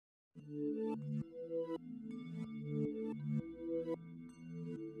A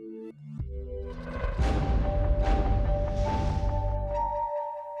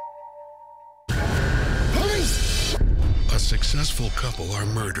successful couple are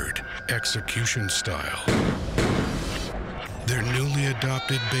murdered, execution style. Their newly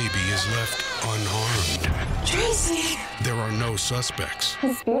adopted baby is left unharmed. Tracy! There are no suspects.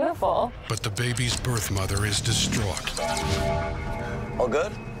 It's beautiful. But the baby's birth mother is distraught. All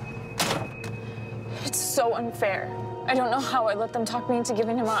good? It's so unfair. I don't know how I let them talk me into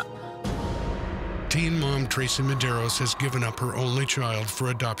giving him up. Teen mom Tracy Medeiros has given up her only child for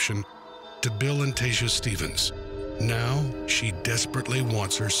adoption to Bill and Tasia Stevens. Now, she desperately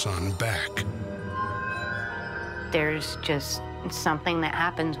wants her son back. There's just something that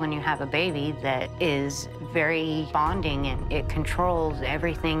happens when you have a baby that is very bonding, and it controls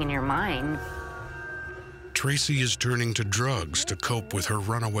everything in your mind. Tracy is turning to drugs to cope with her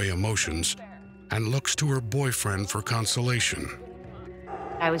runaway emotions and looks to her boyfriend for consolation.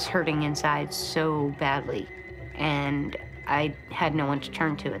 I was hurting inside so badly, and I had no one to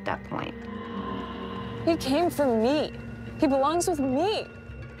turn to at that point. He came for me. He belongs with me.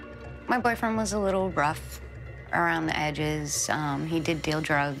 My boyfriend was a little rough around the edges. He did deal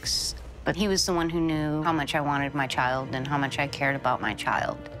drugs, but he was the one who knew how much I wanted my child and how much I cared about my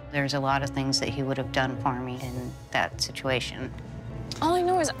child. There's a lot of things that he would have done for me in that situation. All I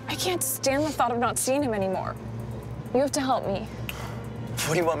know is I can't stand the thought of not seeing him anymore. You have to help me.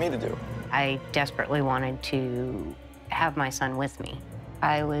 What do you want me to do? I desperately wanted to have my son with me.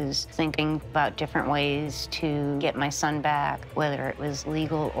 I was thinking about different ways to get my son back, whether it was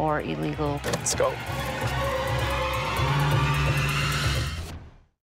legal or illegal. Let's go.